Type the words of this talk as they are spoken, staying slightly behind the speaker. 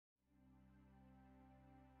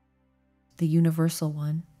The Universal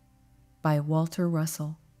One by Walter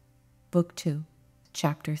Russell, Book 2,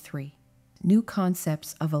 Chapter 3. New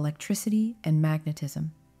Concepts of Electricity and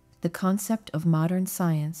Magnetism. The concept of modern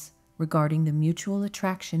science regarding the mutual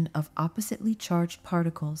attraction of oppositely charged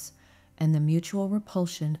particles and the mutual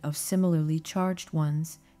repulsion of similarly charged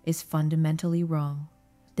ones is fundamentally wrong.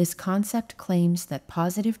 This concept claims that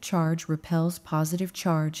positive charge repels positive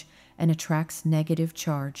charge and attracts negative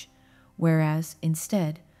charge, whereas,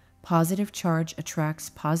 instead, positive charge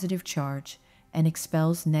attracts positive charge and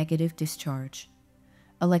expels negative discharge.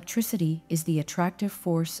 Electricity is the attractive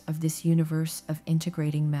force of this universe of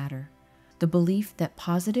integrating matter. The belief that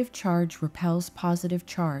positive charge repels positive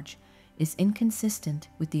charge is inconsistent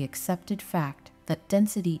with the accepted fact that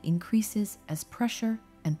density increases as pressure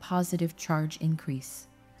and positive charge increase.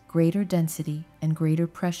 Greater density and greater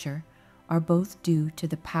pressure are both due to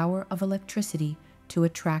the power of electricity to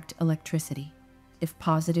attract electricity. If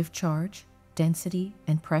positive charge, density,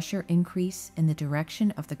 and pressure increase in the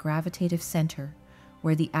direction of the gravitative center,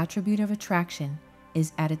 where the attribute of attraction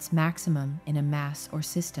is at its maximum in a mass or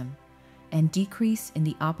system, and decrease in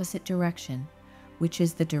the opposite direction, which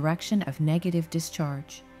is the direction of negative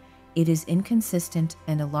discharge, it is inconsistent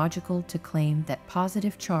and illogical to claim that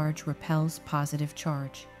positive charge repels positive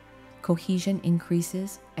charge. Cohesion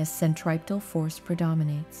increases as centripetal force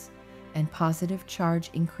predominates, and positive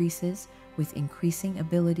charge increases with increasing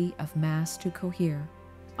ability of mass to cohere.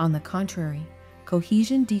 On the contrary,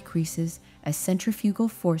 cohesion decreases as centrifugal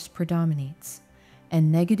force predominates,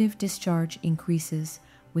 and negative discharge increases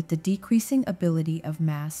with the decreasing ability of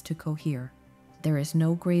mass to cohere. There is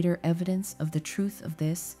no greater evidence of the truth of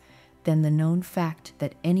this than the known fact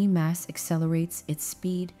that any mass accelerates its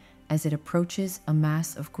speed as it approaches a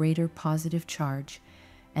mass of greater positive charge,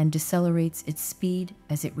 and decelerates its speed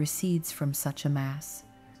as it recedes from such a mass.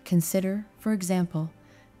 Consider, for example,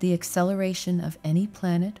 the acceleration of any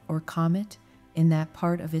planet or comet in that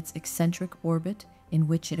part of its eccentric orbit in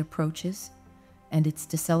which it approaches, and its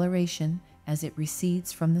deceleration as it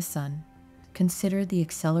recedes from the sun. Consider the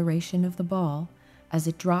acceleration of the ball as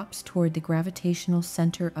it drops toward the gravitational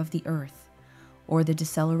center of the Earth, or the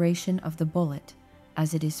deceleration of the bullet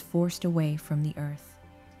as it is forced away from the Earth.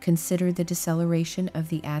 Consider the deceleration of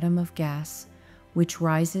the atom of gas, which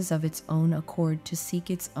rises of its own accord to seek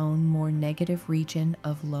its own more negative region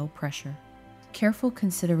of low pressure. Careful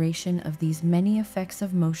consideration of these many effects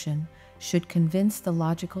of motion should convince the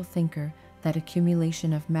logical thinker that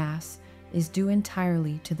accumulation of mass is due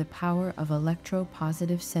entirely to the power of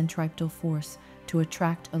electropositive centripetal force to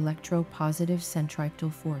attract electropositive centripetal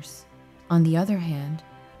force. On the other hand,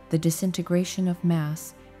 the disintegration of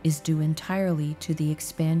mass is due entirely to the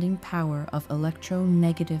expanding power of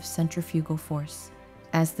electronegative centrifugal force.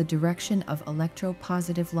 As the direction of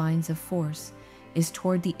electropositive lines of force is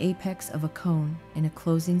toward the apex of a cone in a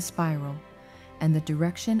closing spiral, and the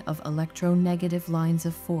direction of electronegative lines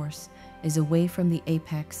of force is away from the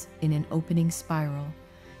apex in an opening spiral,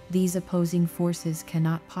 these opposing forces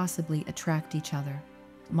cannot possibly attract each other.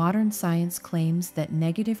 Modern science claims that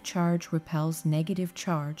negative charge repels negative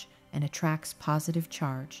charge and attracts positive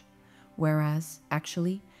charge, whereas,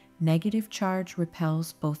 actually, negative charge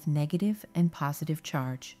repels both negative and positive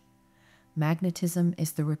charge. Magnetism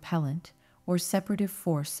is the repellent or separative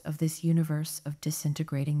force of this universe of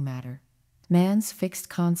disintegrating matter. Man's fixed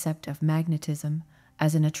concept of magnetism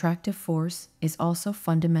as an attractive force is also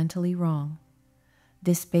fundamentally wrong.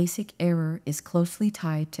 This basic error is closely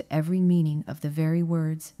tied to every meaning of the very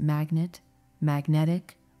words magnet,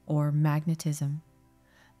 magnetic, or magnetism.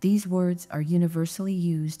 These words are universally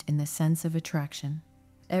used in the sense of attraction.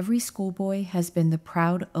 Every schoolboy has been the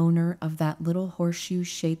proud owner of that little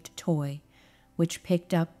horseshoe-shaped toy, which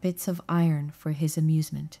picked up bits of iron for his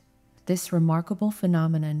amusement. This remarkable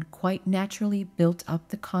phenomenon quite naturally built up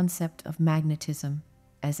the concept of magnetism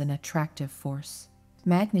as an attractive force.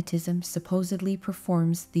 Magnetism supposedly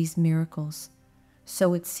performs these miracles,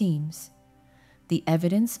 so it seems. The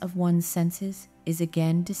evidence of one's senses is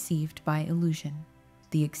again deceived by illusion.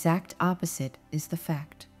 The exact opposite is the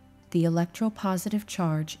fact. The electropositive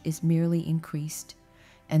charge is merely increased,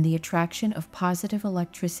 and the attraction of positive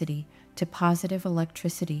electricity to positive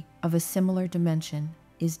electricity of a similar dimension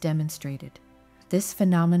is demonstrated. This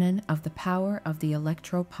phenomenon of the power of the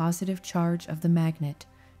electropositive charge of the magnet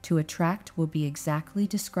to attract will be exactly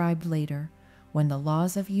described later when the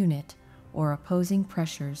laws of unit or opposing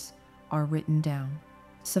pressures are written down.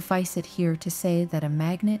 Suffice it here to say that a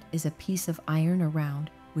magnet is a piece of iron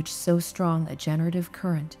around which so strong a generative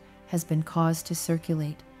current has been caused to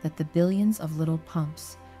circulate that the billions of little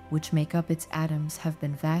pumps which make up its atoms have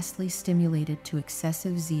been vastly stimulated to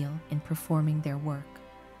excessive zeal in performing their work.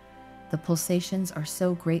 The pulsations are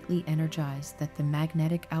so greatly energized that the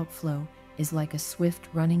magnetic outflow is like a swift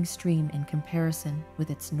running stream in comparison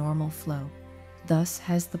with its normal flow. Thus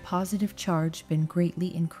has the positive charge been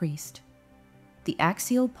greatly increased. The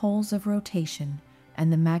axial poles of rotation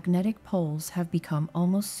and the magnetic poles have become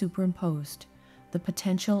almost superimposed. The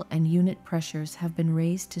potential and unit pressures have been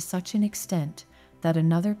raised to such an extent that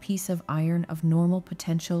another piece of iron of normal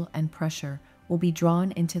potential and pressure will be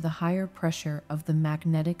drawn into the higher pressure of the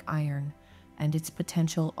magnetic iron, and its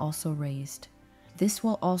potential also raised. This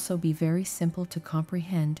will also be very simple to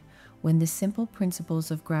comprehend when the simple principles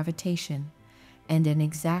of gravitation and an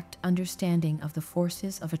exact understanding of the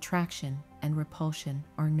forces of attraction and repulsion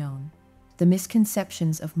are known. The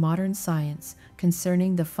misconceptions of modern science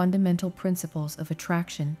concerning the fundamental principles of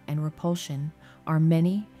attraction and repulsion are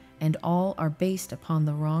many, and all are based upon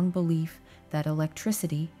the wrong belief that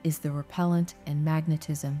electricity is the repellent and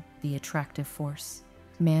magnetism the attractive force.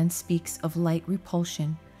 Man speaks of light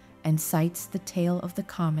repulsion and cites the tail of the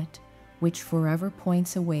comet, which forever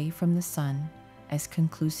points away from the sun, as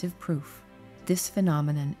conclusive proof. This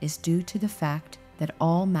phenomenon is due to the fact that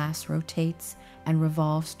all mass rotates and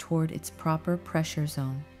revolves toward its proper pressure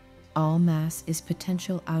zone. All mass is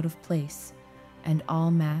potential out of place, and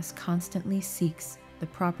all mass constantly seeks the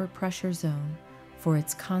proper pressure zone for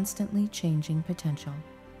its constantly changing potential.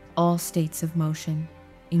 All states of motion,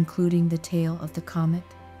 including the tail of the comet,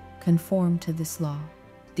 conform to this law.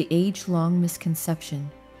 The age-long misconception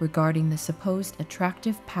regarding the supposed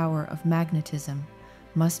attractive power of magnetism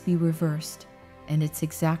must be reversed and its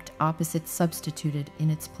exact opposite substituted in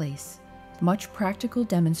its place. Much practical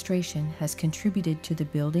demonstration has contributed to the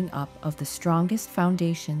building up of the strongest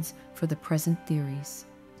foundations for the present theories.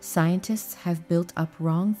 Scientists have built up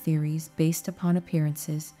wrong theories based upon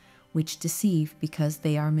appearances which deceive because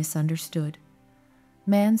they are misunderstood.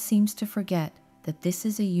 Man seems to forget that this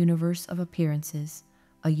is a universe of appearances,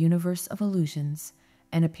 a universe of illusions,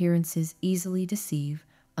 and appearances easily deceive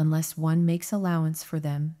unless one makes allowance for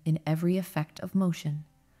them in every effect of motion.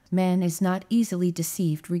 Man is not easily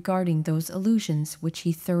deceived regarding those illusions which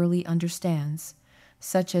he thoroughly understands,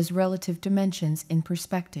 such as relative dimensions in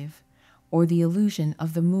perspective, or the illusion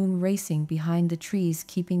of the moon racing behind the trees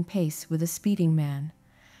keeping pace with a speeding man.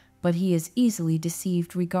 But he is easily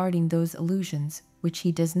deceived regarding those illusions which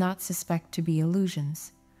he does not suspect to be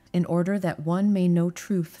illusions. In order that one may know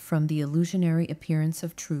truth from the illusionary appearance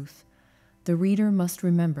of truth, the reader must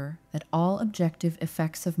remember that all objective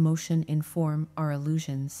effects of motion in form are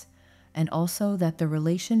illusions, and also that the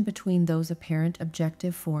relation between those apparent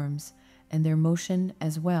objective forms and their motion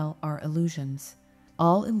as well are illusions.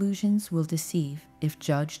 All illusions will deceive if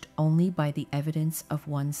judged only by the evidence of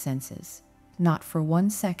one's senses. Not for 1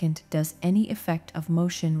 second does any effect of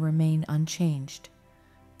motion remain unchanged.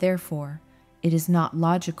 Therefore, it is not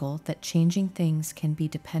logical that changing things can be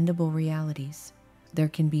dependable realities. There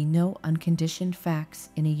can be no unconditioned facts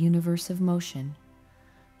in a universe of motion.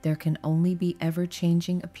 There can only be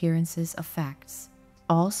ever-changing appearances of facts.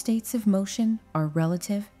 All states of motion are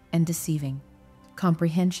relative and deceiving.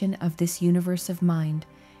 Comprehension of this universe of mind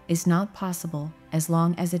is not possible as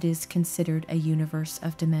long as it is considered a universe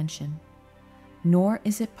of dimension. Nor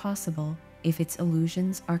is it possible if its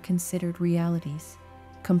illusions are considered realities.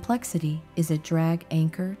 Complexity is a drag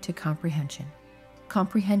anchor to comprehension.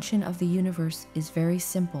 Comprehension of the universe is very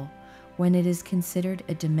simple when it is considered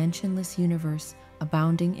a dimensionless universe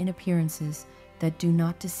abounding in appearances that do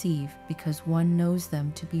not deceive because one knows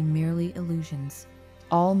them to be merely illusions.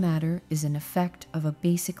 All matter is an effect of a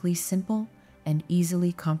basically simple and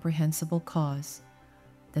easily comprehensible cause,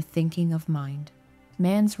 the thinking of mind.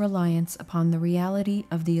 Man's reliance upon the reality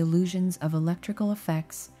of the illusions of electrical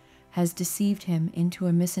effects has deceived him into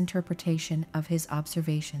a misinterpretation of his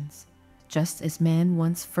observations. Just as man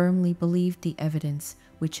once firmly believed the evidence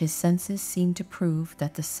which his senses seemed to prove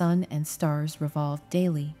that the sun and stars revolved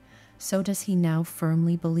daily, so does he now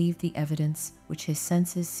firmly believe the evidence which his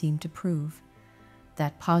senses seem to prove,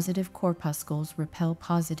 that positive corpuscles repel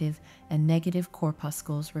positive and negative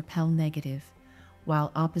corpuscles repel negative,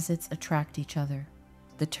 while opposites attract each other.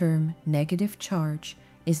 The term negative charge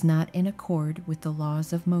is not in accord with the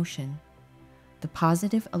laws of motion. The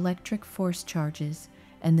positive electric force charges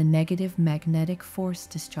and the negative magnetic force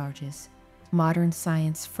discharges. Modern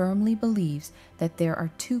science firmly believes that there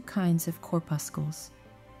are 2 kinds of corpuscles: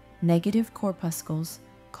 negative corpuscles,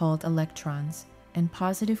 called electrons, and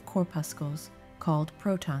positive corpuscles, called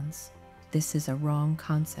protons. This is a wrong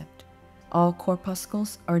concept. All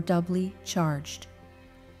corpuscles are doubly charged,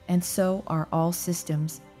 and so are all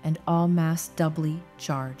systems and all mass doubly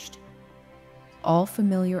charged. All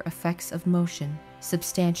familiar effects of motion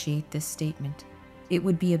substantiate this statement. It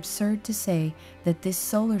would be absurd to say that this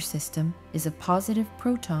solar system is a positive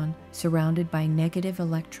proton surrounded by negative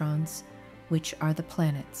electrons, which are the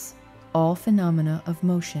planets. All phenomena of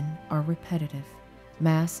motion are repetitive.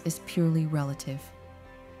 Mass is purely relative.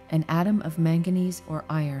 An atom of manganese or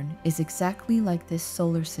iron is exactly like this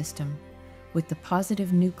solar system, with the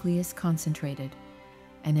positive nucleus concentrated,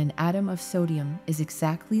 and an atom of sodium is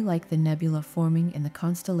exactly like the nebula forming in the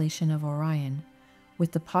constellation of Orion,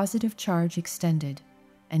 with the positive charge extended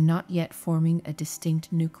and not yet forming a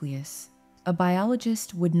distinct nucleus. A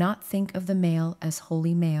biologist would not think of the male as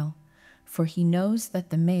wholly male, for he knows that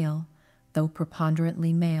the male, though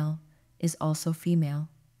preponderantly male, is also female.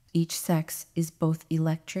 Each sex is both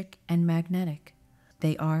electric and magnetic.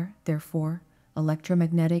 They are, therefore,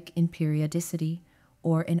 electromagnetic in periodicity,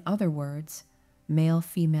 or in other words,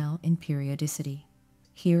 male-female in periodicity.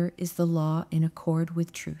 Here is the law in accord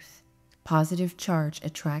with truth. Positive charge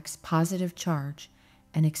attracts positive charge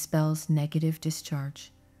and expels negative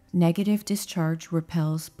discharge. Negative discharge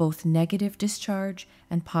repels both negative discharge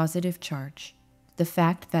and positive charge. The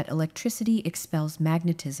fact that electricity expels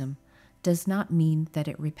magnetism does not mean that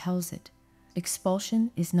it repels it.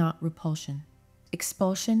 Expulsion is not repulsion.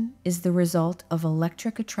 Expulsion is the result of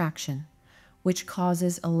electric attraction, which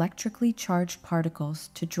causes electrically charged particles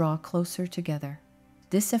to draw closer together.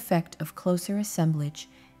 This effect of closer assemblage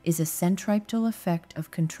is a centripetal effect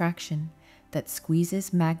of contraction that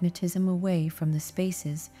squeezes magnetism away from the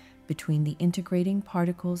spaces between the integrating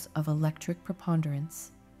particles of electric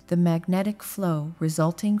preponderance. The magnetic flow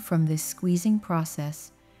resulting from this squeezing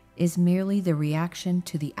process is merely the reaction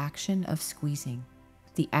to the action of squeezing.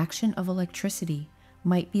 The action of electricity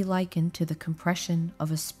might be likened to the compression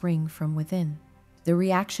of a spring from within. The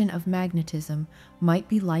reaction of magnetism might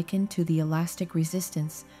be likened to the elastic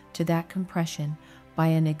resistance to that compression by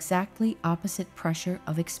an exactly opposite pressure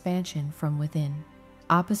of expansion from within.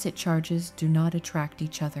 Opposite charges do not attract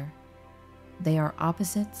each other. They are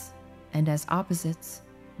opposites, and as opposites,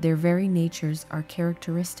 their very natures are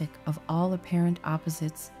characteristic of all apparent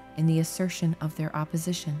opposites in the assertion of their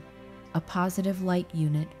opposition. A positive light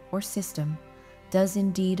unit or system does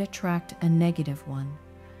indeed attract a negative one,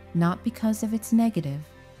 not because of its negative,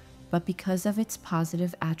 but because of its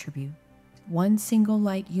positive attribute. One single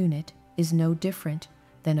light unit is no different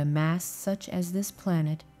than a mass such as this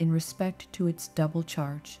planet in respect to its double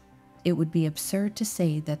charge. It would be absurd to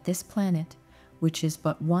say that this planet, which is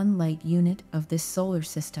but one light unit of this solar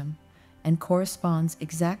system, and corresponds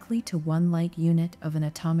exactly to one light unit of an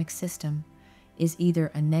atomic system, is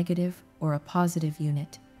either a negative or a positive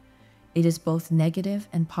unit. It is both negative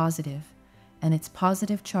and positive, and its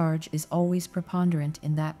positive charge is always preponderant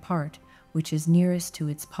in that part which is nearest to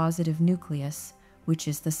its positive nucleus, which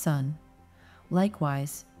is the sun.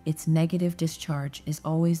 Likewise, its negative discharge is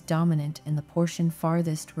always dominant in the portion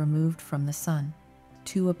farthest removed from the sun.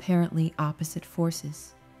 Two apparently opposite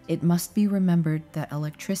forces. It must be remembered that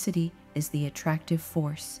electricity is the attractive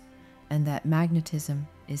force, and that magnetism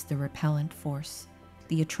is the repellent force.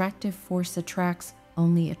 The attractive force attracts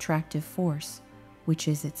only attractive force, which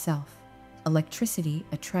is itself. Electricity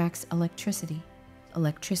attracts electricity.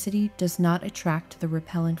 Electricity does not attract the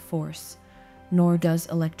repellent force, nor does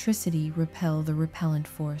electricity repel the repellent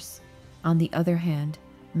force. On the other hand,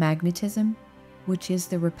 magnetism, which is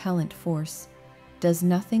the repellent force, does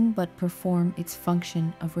nothing but perform its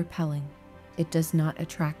function of repelling. It does not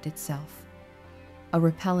attract itself. A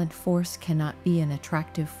repellent force cannot be an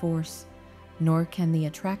attractive force, nor can the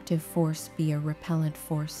attractive force be a repellent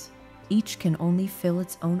force. Each can only fill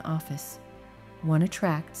its own office. One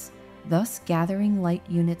attracts, thus gathering light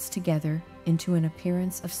units together into an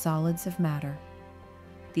appearance of solids of matter.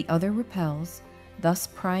 The other repels, thus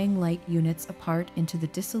prying light units apart into the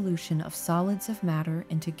dissolution of solids of matter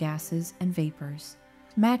into gases and vapors.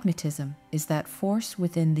 Magnetism is that force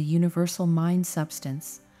within the universal mind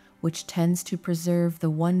substance which tends to preserve the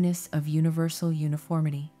oneness of universal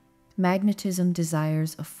uniformity. Magnetism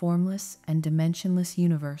desires a formless and dimensionless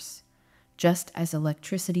universe, just as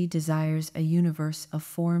electricity desires a universe of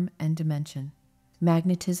form and dimension.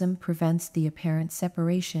 Magnetism prevents the apparent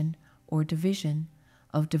separation or division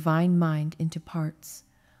of divine mind into parts,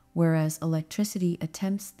 whereas electricity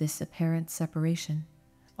attempts this apparent separation.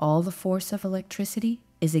 All the force of electricity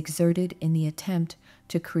is exerted in the attempt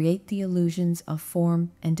to create the illusions of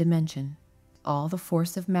form and dimension. All the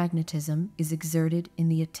force of magnetism is exerted in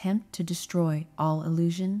the attempt to destroy all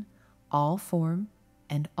illusion, all form,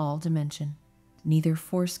 and all dimension. Neither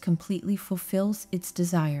force completely fulfills its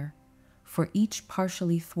desire, for each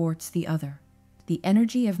partially thwarts the other. The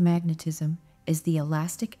energy of magnetism is the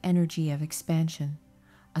elastic energy of expansion,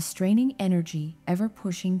 a straining energy ever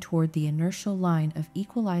pushing toward the inertial line of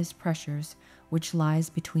equalized pressures which lies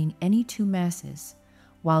between any two masses,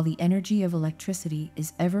 while the energy of electricity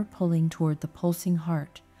is ever pulling toward the pulsing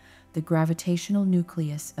heart, the gravitational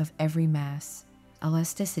nucleus of every mass.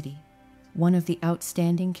 Elasticity. One of the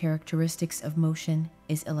outstanding characteristics of motion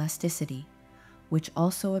is elasticity, which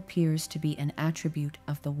also appears to be an attribute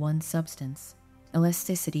of the one substance.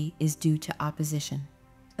 Elasticity is due to opposition.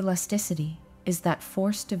 Elasticity is that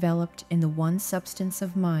force developed in the one substance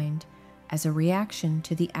of mind as a reaction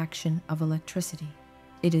to the action of electricity.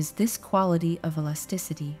 It is this quality of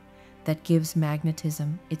elasticity that gives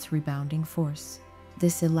magnetism its rebounding force.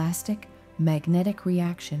 This elastic, magnetic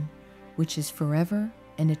reaction, which is forever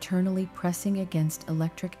and eternally pressing against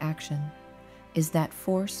electric action, is that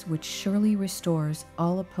force which surely restores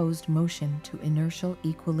all opposed motion to inertial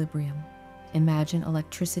equilibrium. Imagine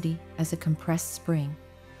electricity as a compressed spring,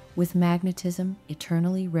 with magnetism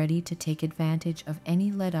eternally ready to take advantage of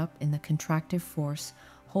any let-up in the contractive force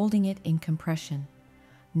holding it in compression,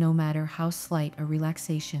 no matter how slight a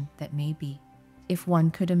relaxation that may be. If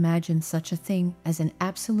one could imagine such a thing as an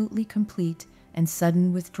absolutely complete and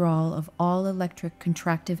sudden withdrawal of all electric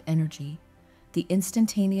contractive energy, the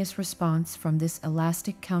instantaneous response from this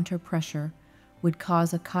elastic counter-pressure would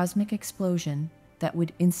cause a cosmic explosion that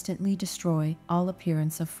would instantly destroy all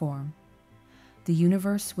appearance of form. The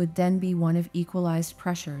universe would then be one of equalized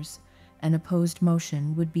pressures, and opposed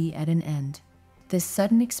motion would be at an end. This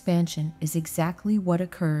sudden expansion is exactly what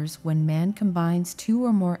occurs when man combines two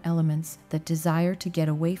or more elements that desire to get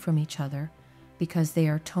away from each other because they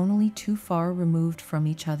are tonally too far removed from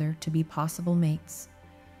each other to be possible mates.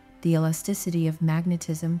 The elasticity of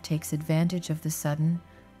magnetism takes advantage of the sudden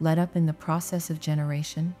let-up in the process of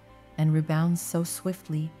generation and rebounds so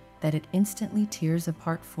swiftly that it instantly tears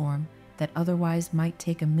apart form that otherwise might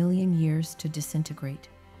take 1,000,000 years to disintegrate.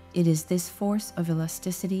 It is this force of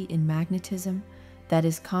elasticity in magnetism that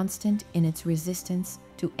is constant in its resistance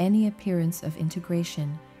to any appearance of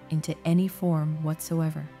integration into any form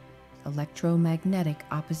whatsoever. Electromagnetic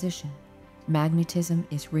opposition. Magnetism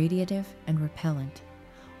is radiative and repellent,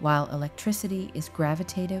 while electricity is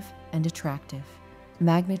gravitative and attractive.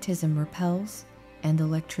 Magnetism repels and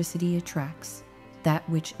electricity attracts. That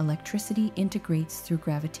which electricity integrates through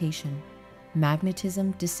gravitation,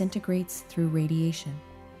 magnetism disintegrates through radiation.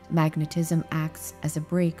 Magnetism acts as a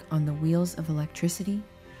brake on the wheels of electricity,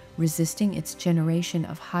 resisting its generation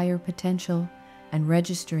of higher potential and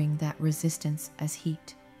registering that resistance as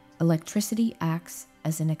heat. Electricity acts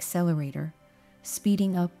as an accelerator,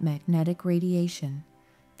 speeding up magnetic radiation,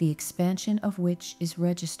 the expansion of which is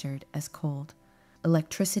registered as cold.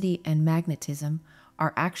 Electricity and magnetism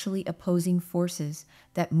are actually opposing forces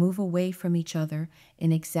that move away from each other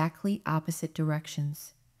in exactly opposite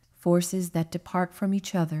directions. Forces that depart from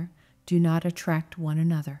each other do not attract one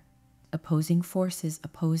another. Opposing forces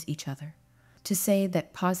oppose each other. To say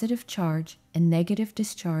that positive charge and negative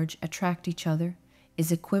discharge attract each other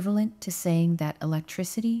is equivalent to saying that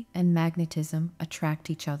electricity and magnetism attract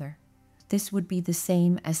each other. This would be the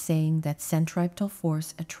same as saying that centripetal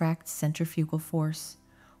force attracts centrifugal force,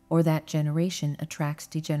 or that generation attracts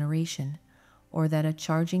degeneration, or that a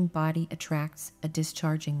charging body attracts a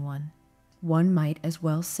discharging one. One might as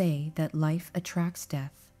well say that life attracts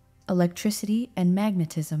death. Electricity and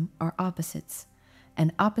magnetism are opposites,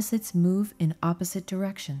 and opposites move in opposite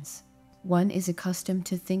directions. One is accustomed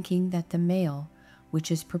to thinking that the male, which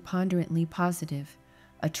is preponderantly positive,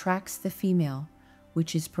 attracts the female,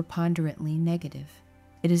 which is preponderantly negative.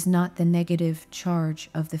 It is not the negative charge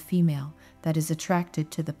of the female that is attracted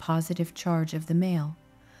to the positive charge of the male,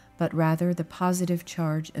 but rather the positive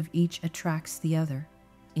charge of each attracts the other.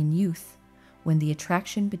 In youth, when the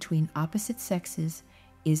attraction between opposite sexes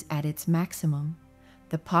is at its maximum,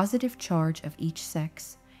 the positive charge of each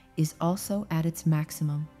sex is also at its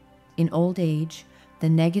maximum. In old age, the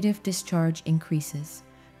negative discharge increases,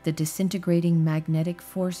 the disintegrating magnetic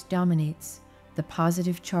force dominates, the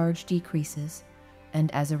positive charge decreases,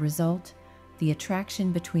 and as a result, the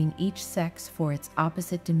attraction between each sex for its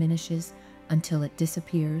opposite diminishes until it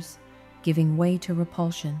disappears, giving way to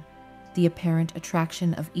repulsion. The apparent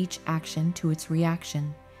attraction of each action to its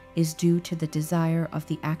reaction is due to the desire of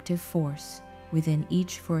the active force within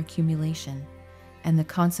each for accumulation, and the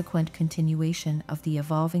consequent continuation of the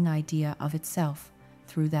evolving idea of itself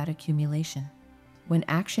through that accumulation. When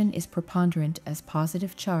action is preponderant as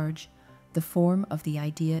positive charge, the form of the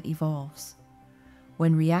idea evolves.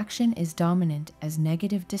 When reaction is dominant as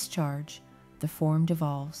negative discharge, the form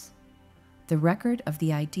devolves. The record of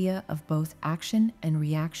the idea of both action and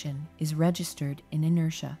reaction is registered in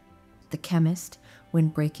inertia. The chemist, when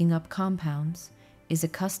breaking up compounds, is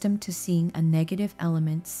accustomed to seeing a negative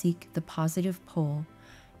element seek the positive pole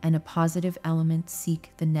and a positive element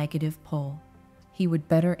seek the negative pole. He would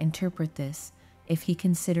better interpret this if he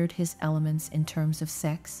considered his elements in terms of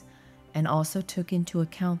sex and also took into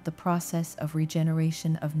account the process of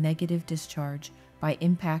regeneration of negative discharge by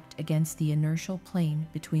impact against the inertial plane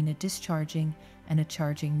between a discharging and a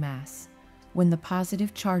charging mass. When the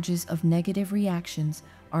positive charges of negative reactions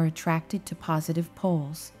are attracted to positive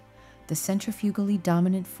poles, the centrifugally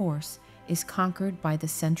dominant force is conquered by the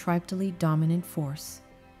centripetally dominant force.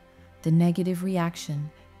 The negative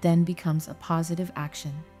reaction then becomes a positive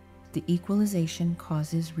action. The equalization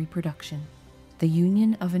causes reproduction. The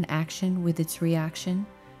union of an action with its reaction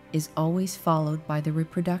is always followed by the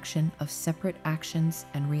reproduction of separate actions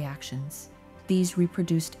and reactions. These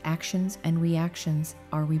reproduced actions and reactions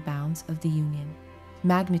are rebounds of the union.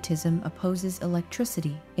 Magnetism opposes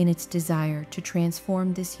electricity in its desire to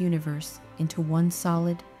transform this universe into one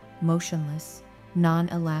solid, motionless,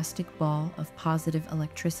 non-elastic ball of positive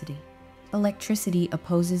electricity. Electricity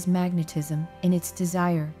opposes magnetism in its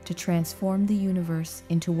desire to transform the universe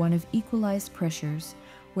into one of equalized pressures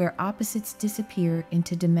where opposites disappear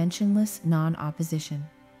into dimensionless non-opposition.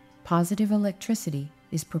 Positive electricity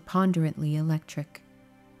is preponderantly electric.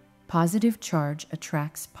 Positive charge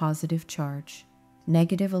attracts positive charge.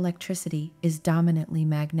 Negative electricity is dominantly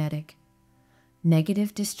magnetic.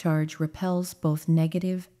 Negative discharge repels both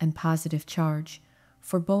negative and positive charge,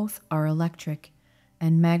 for both are electric,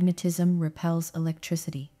 and magnetism repels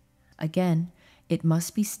electricity. Again, it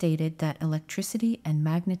must be stated that electricity and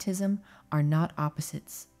magnetism are not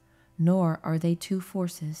opposites, nor are they two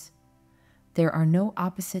forces. There are no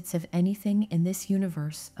opposites of anything in this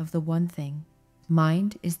universe of the one thing.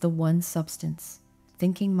 Mind is the one substance.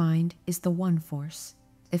 Thinking mind is the one force.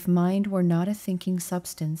 If mind were not a thinking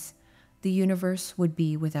substance, the universe would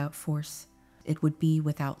be without force. It would be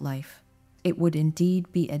without life. It would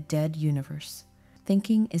indeed be a dead universe.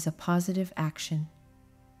 Thinking is a positive action.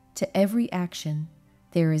 To every action,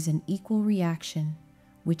 there is an equal reaction,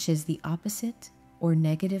 which is the opposite or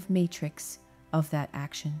negative matrix of that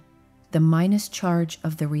action. The minus charge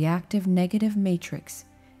of the reactive negative matrix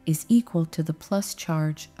is equal to the plus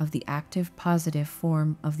charge of the active positive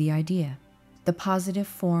form of the idea. The positive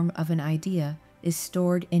form of an idea is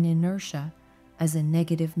stored in inertia as a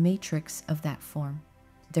negative matrix of that form.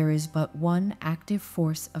 There is but one active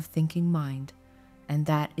force of thinking mind, and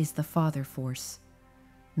that is the father force.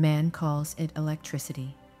 Man calls it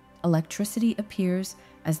electricity. Electricity appears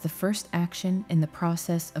as the first action in the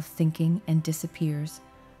process of thinking and disappears,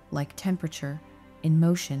 like temperature, in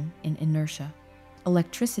motion in inertia.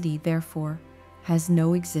 Electricity, therefore, has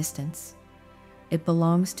no existence. It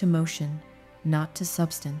belongs to motion, not to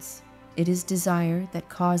substance. It is desire that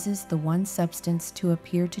causes the one substance to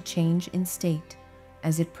appear to change in state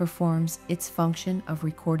as it performs its function of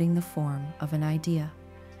recording the form of an idea.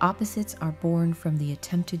 Opposites are born from the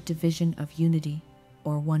attempted division of unity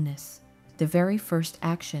or oneness. The very first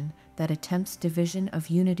action that attempts division of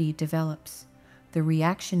unity develops the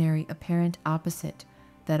reactionary apparent opposite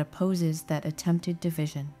that opposes that attempted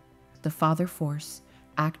division. The father force,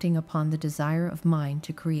 acting upon the desire of mind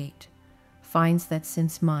to create, finds that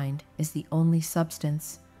since mind is the only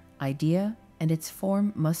substance, idea and its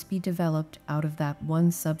form must be developed out of that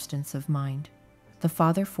one substance of mind. The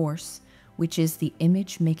father force, which is the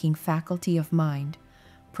image-making faculty of mind,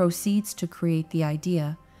 proceeds to create the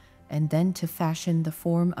idea and then to fashion the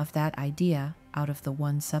form of that idea out of the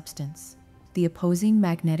one substance. The opposing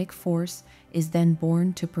magnetic force is then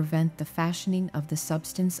born to prevent the fashioning of the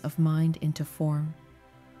substance of mind into form.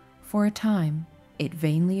 For a time, it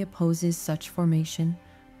vainly opposes such formation,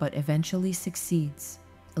 but eventually succeeds.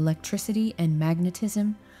 Electricity and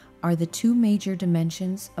magnetism are the two major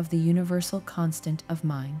dimensions of the universal constant of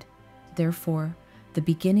mind. Therefore, the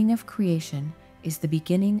beginning of creation is the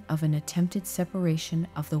beginning of an attempted separation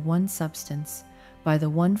of the one substance by the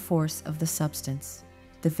one force of the substance.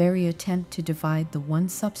 The very attempt to divide the one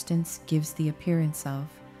substance gives the appearance of,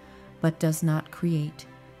 but does not create,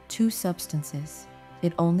 two substances.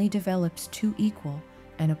 It only develops two equal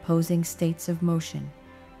and opposing states of motion,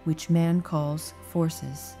 which man calls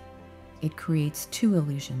forces. It creates two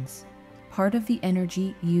illusions. Part of the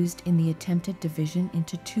energy used in the attempted division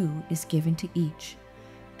into two is given to each,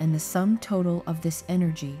 and the sum total of this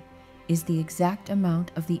energy is the exact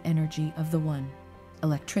amount of the energy of the one.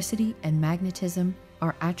 Electricity and magnetism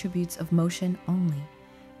are attributes of motion only,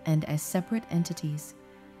 and as separate entities,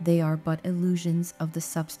 they are but illusions of the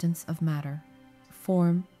substance of matter.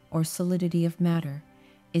 Form, or solidity of matter,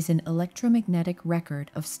 is an electromagnetic record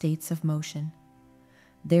of states of motion.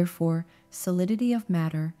 Therefore, solidity of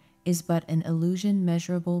matter is but an illusion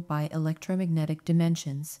measurable by electromagnetic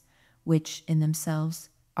dimensions, which, in themselves,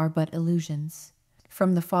 are but illusions.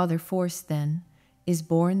 From the father force, then, is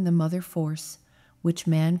born the mother force, which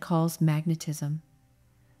man calls magnetism.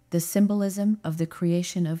 The symbolism of the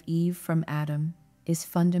creation of Eve from Adam is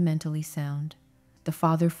fundamentally sound. The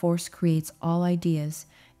father force creates all ideas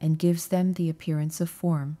and gives them the appearance of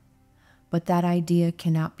form. But that idea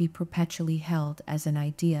cannot be perpetually held as an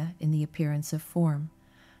idea in the appearance of form,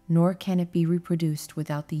 nor can it be reproduced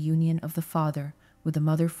without the union of the father with the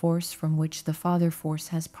mother force from which the father force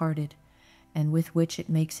has parted, and with which it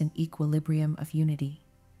makes an equilibrium of unity.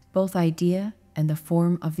 Both idea and the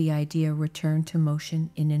form of the idea return to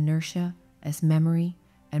motion in inertia as memory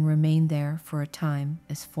and remain there for a time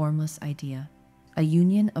as formless idea. A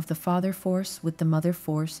union of the father force with the mother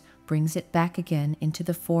force brings it back again into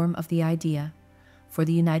the form of the idea, for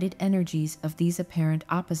the united energies of these apparent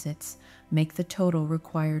opposites make the total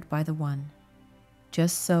required by the one.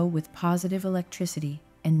 Just so with positive electricity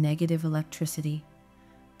and negative electricity.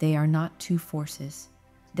 They are not two forces.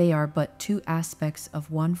 They are but two aspects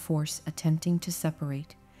of one force attempting to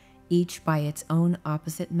separate, each by its own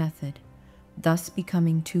opposite method, thus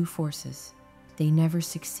becoming two forces. They never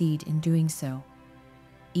succeed in doing so.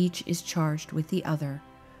 Each is charged with the other,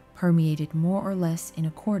 permeated more or less in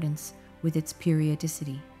accordance with its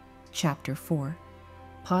periodicity. Chapter 4.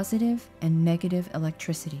 Positive and negative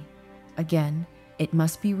electricity. Again, it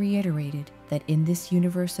must be reiterated that in this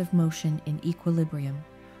universe of motion in equilibrium,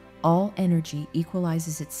 all energy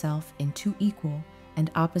equalizes itself in two equal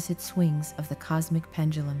and opposite swings of the cosmic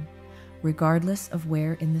pendulum, regardless of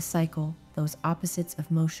where in the cycle those opposites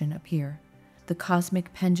of motion appear. The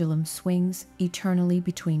cosmic pendulum swings eternally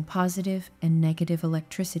between positive and negative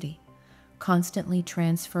electricity, constantly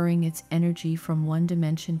transferring its energy from one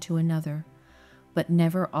dimension to another, but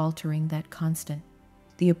never altering that constant.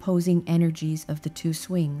 The opposing energies of the two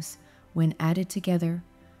swings, when added together,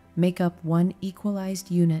 make up one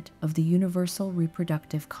equalized unit of the universal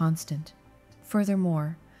reproductive constant.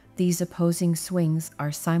 Furthermore, these opposing swings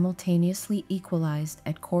are simultaneously equalized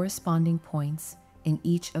at corresponding points in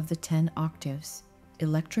each of the 10 octaves.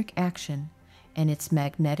 Electric action and its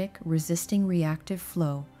magnetic resisting reactive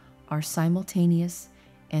flow are simultaneous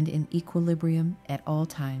and in equilibrium at all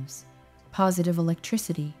times. Positive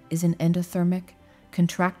electricity is an endothermic,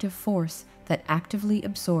 contractive force that actively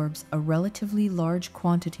absorbs a relatively large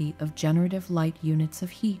quantity of generative light units of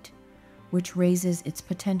heat, which raises its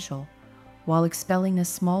potential, while expelling a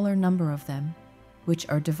smaller number of them, which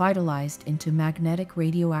are devitalized into magnetic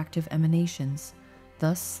radioactive emanations,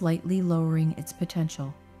 thus slightly lowering its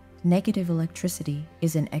potential. Negative electricity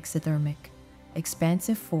is an exothermic,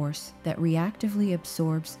 expansive force that reactively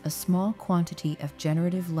absorbs a small quantity of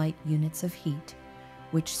generative light units of heat,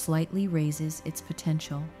 which slightly raises its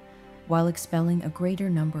potential, while expelling a greater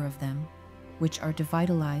number of them, which are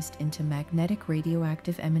devitalized into magnetic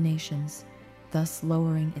radioactive emanations, thus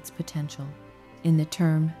lowering its potential. In the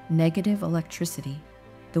term negative electricity,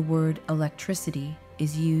 the word electricity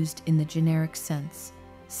is used in the generic sense,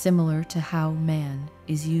 similar to how man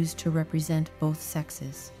is used to represent both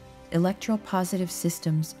sexes. Electropositive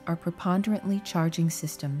systems are preponderantly charging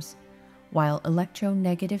systems, while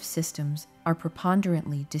electronegative systems are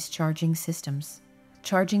preponderantly discharging systems.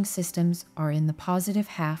 Charging systems are in the positive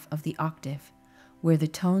half of the octave, where the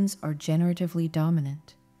tones are generatively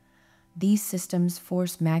dominant. These systems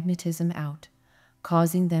force magnetism out,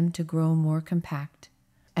 causing them to grow more compact.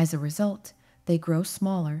 As a result, they grow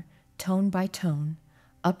smaller, tone by tone,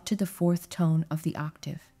 up to the fourth tone of the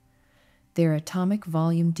octave. Their atomic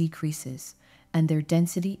volume decreases, and their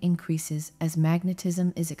density increases as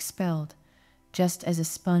magnetism is expelled, just as a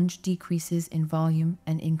sponge decreases in volume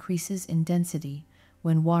and increases in density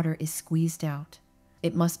when water is squeezed out.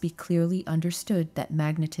 It must be clearly understood that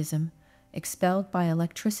magnetism, expelled by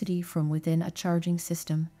electricity from within a charging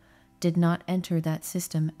system, did not enter that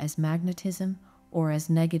system as magnetism or as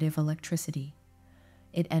negative electricity.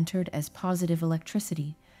 It entered as positive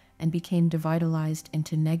electricity and became devitalized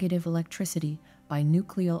into negative electricity by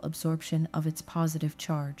nucleal absorption of its positive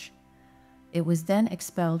charge. It was then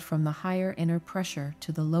expelled from the higher inner pressure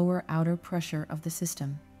to the lower outer pressure of the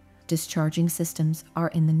system. Discharging systems are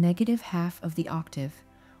in the negative half of the octave,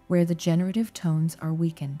 where the generative tones are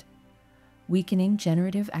weakened. Weakening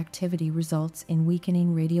generative activity results in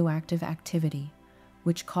weakening radioactive activity,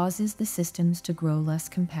 which causes the systems to grow less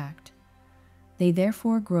compact. They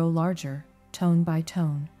therefore grow larger, tone by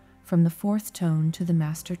tone, from the fourth tone to the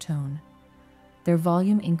master tone. Their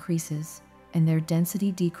volume increases, and their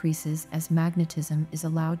density decreases as magnetism is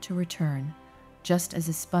allowed to return, just as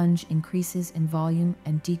a sponge increases in volume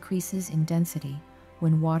and decreases in density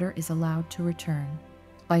when water is allowed to return.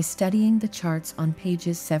 By studying the charts on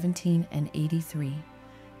pages 17 and 83,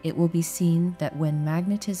 it will be seen that when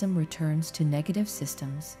magnetism returns to negative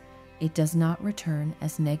systems, it does not return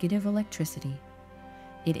as negative electricity.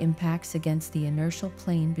 It impacts against the inertial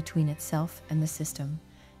plane between itself and the system,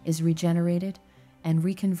 is regenerated and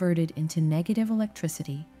reconverted into negative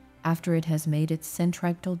electricity after it has made its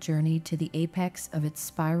centripetal journey to the apex of its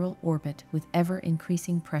spiral orbit with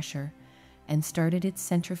ever-increasing pressure and started its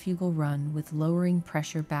centrifugal run with lowering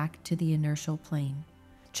pressure back to the inertial plane.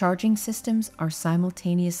 Charging systems are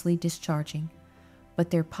simultaneously discharging,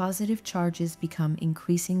 but their positive charges become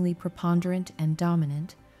increasingly preponderant and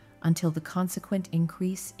dominant until the consequent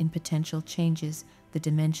increase in potential changes the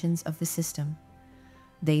dimensions of the system.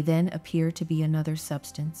 They then appear to be another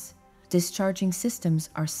substance. Discharging systems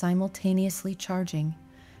are simultaneously charging,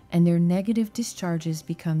 and their negative discharges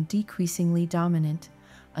become decreasingly dominant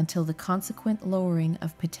until the consequent lowering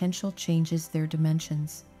of potential changes their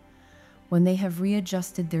dimensions. When they have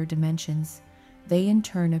readjusted their dimensions, they in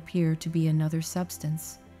turn appear to be another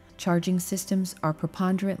substance. Charging systems are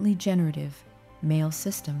preponderantly generative, male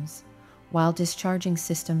systems, while discharging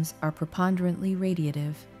systems are preponderantly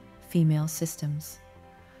radiative, female systems.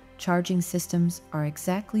 Charging systems are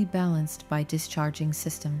exactly balanced by discharging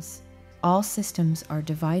systems. All systems are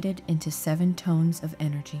divided into 7 tones of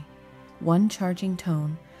energy. One charging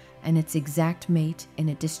tone and its exact mate in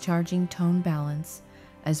a discharging tone balance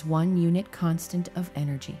as one unit constant of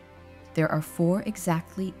energy. There are 4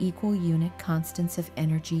 exactly equal unit constants of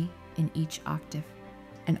energy in each octave.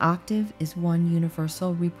 An octave is one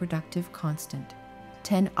universal reproductive constant.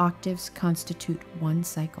 10 octaves constitute one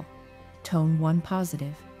cycle. Tone 1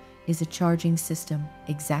 positive is a charging system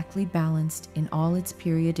exactly balanced in all its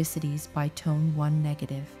periodicities by tone 1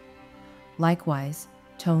 negative. Likewise,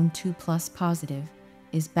 tone 2 plus positive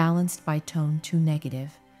is balanced by tone 2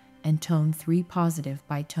 negative, and tone 3 positive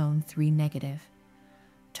by tone 3 negative.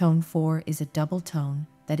 Tone 4 is a double tone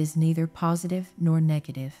that is neither positive nor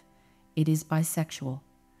negative. It is bisexual.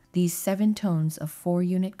 These 7 tones of 4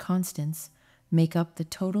 unit constants make up the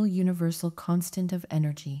total universal constant of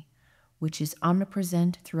energy, which is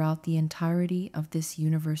omnipresent throughout the entirety of this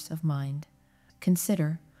universe of mind.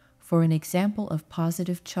 Consider, for an example of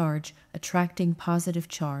positive charge attracting positive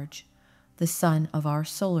charge, the sun of our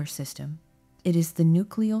solar system. It is the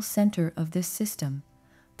nucleal center of this system,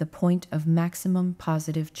 the point of maximum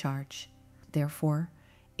positive charge. Therefore,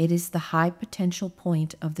 it is the high potential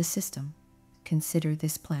point of the system. Consider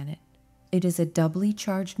this planet. It is a doubly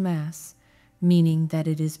charged mass, meaning that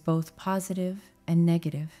it is both positive and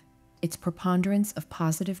negative. Its preponderance of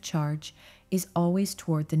positive charge is always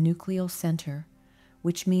toward the nucleal center,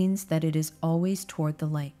 which means that it is always toward the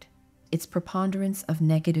light. Its preponderance of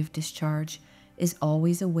negative discharge is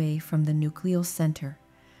always away from the nucleal center,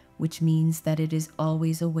 which means that it is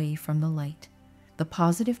always away from the light. The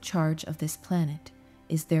positive charge of this planet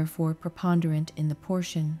is therefore preponderant in the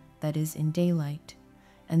portion that is in daylight,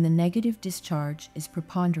 and the negative discharge is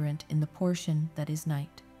preponderant in the portion that is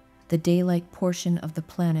night. The daylight portion of the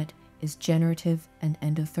planet is generative and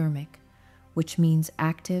endothermic, which means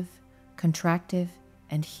active, contractive,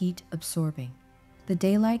 and heat absorbing. The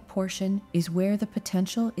daylight portion is where the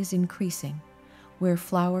potential is increasing, where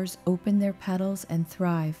flowers open their petals and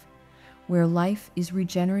thrive, where life is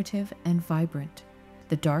regenerative and vibrant.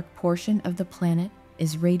 The dark portion of the planet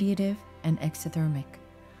is radiative and exothermic,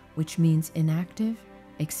 which means inactive,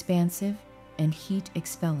 expansive, and heat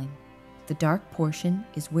expelling. The dark portion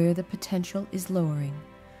is where the potential is lowering,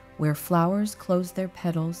 where flowers close their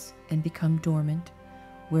petals and become dormant,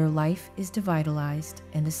 where life is devitalized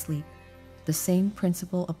and asleep. The same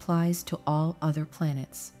principle applies to all other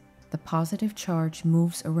planets. The positive charge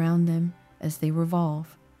moves around them as they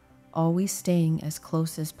revolve, always staying as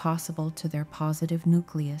close as possible to their positive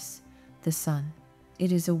nucleus, the sun.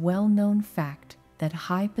 It is a well-known fact that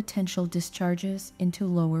high potential discharges into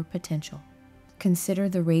lower potential. Consider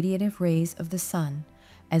the radiative rays of the sun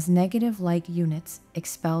as negative light units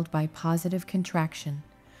expelled by positive contraction,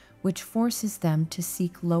 which forces them to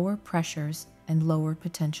seek lower pressures and lower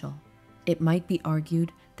potential. It might be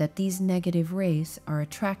argued that these negative rays are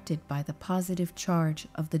attracted by the positive charge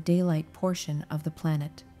of the daylight portion of the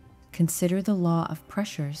planet. Consider the law of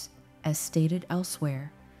pressures as stated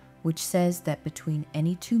elsewhere, which says that between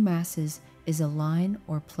any 2 masses is a line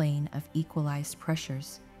or plane of equalized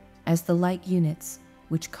pressures. As the light units,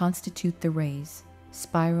 which constitute the rays,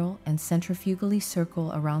 spiral and centrifugally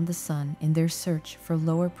circle around the sun in their search for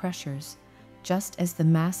lower pressures, just as the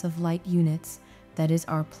mass of light units, that is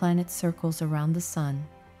our planet, circles around the sun,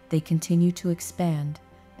 they continue to expand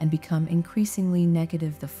and become increasingly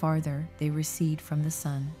negative the farther they recede from the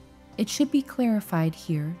sun. It should be clarified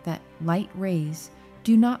here that light rays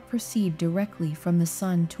do not proceed directly from the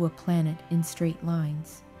sun to a planet in straight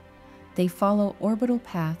lines. They follow orbital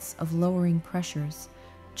paths of lowering pressures,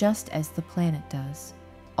 just as the planet does.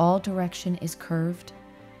 All direction is curved,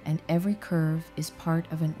 and every curve is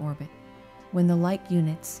part of an orbit. When the light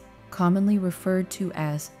units, commonly referred to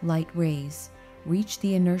as light rays, reach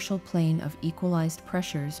the inertial plane of equalized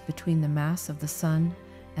pressures between the mass of the sun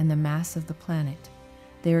and the mass of the planet,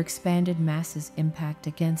 their expanded masses impact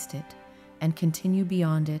against it and continue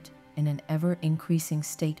beyond it in an ever-increasing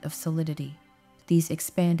state of solidity. These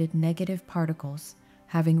expanded negative particles,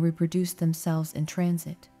 having reproduced themselves in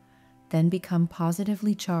transit, then become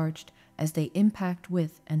positively charged as they impact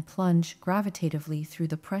with and plunge gravitatively through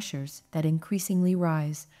the pressures that increasingly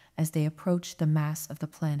rise as they approach the mass of the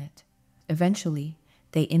planet. Eventually,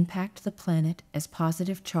 they impact the planet as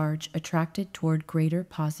positive charge attracted toward greater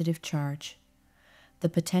positive charge. The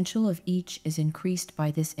potential of each is increased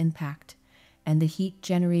by this impact, and the heat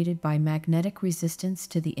generated by magnetic resistance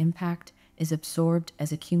to the impact is absorbed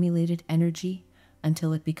as accumulated energy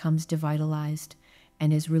until it becomes devitalized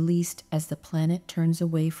and is released as the planet turns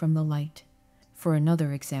away from the light. For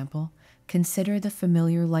another example, consider the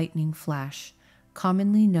familiar lightning flash,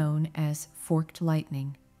 commonly known as forked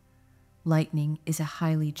lightning. Lightning is a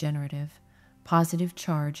highly generative, positive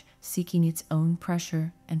charge seeking its own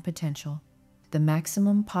pressure and potential. The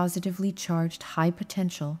maximum positively charged high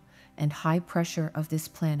potential and high pressure of this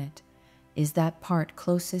planet is that part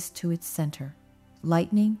closest to its center.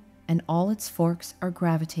 Lightning and all its forks are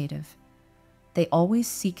gravitative. They always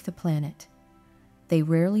seek the planet. They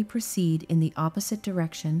rarely proceed in the opposite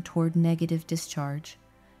direction toward negative discharge,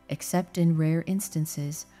 except in rare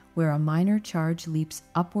instances where a minor charge leaps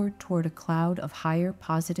upward toward a cloud of higher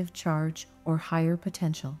positive charge or higher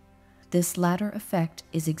potential. This latter effect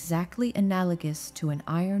is exactly analogous to an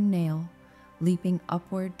iron nail leaping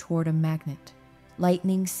upward toward a magnet.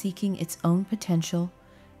 Lightning seeking its own potential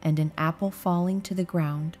and an apple falling to the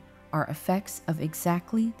ground are effects of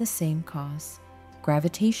exactly the same cause.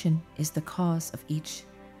 Gravitation is the cause of each.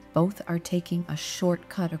 Both are taking a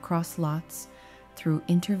shortcut across lots through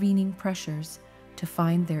intervening pressures to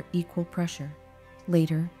find their equal pressure.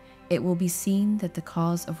 Later, it will be seen that the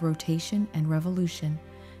cause of rotation and revolution,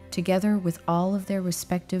 together with all of their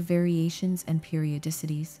respective variations and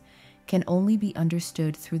periodicities, can only be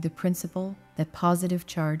understood through the principle that positive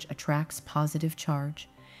charge attracts positive charge,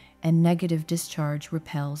 and negative discharge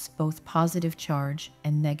repels both positive charge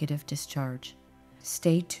and negative discharge.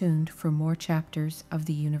 Stay tuned for more chapters of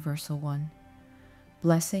the Universal One.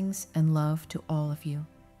 Blessings and love to all of you.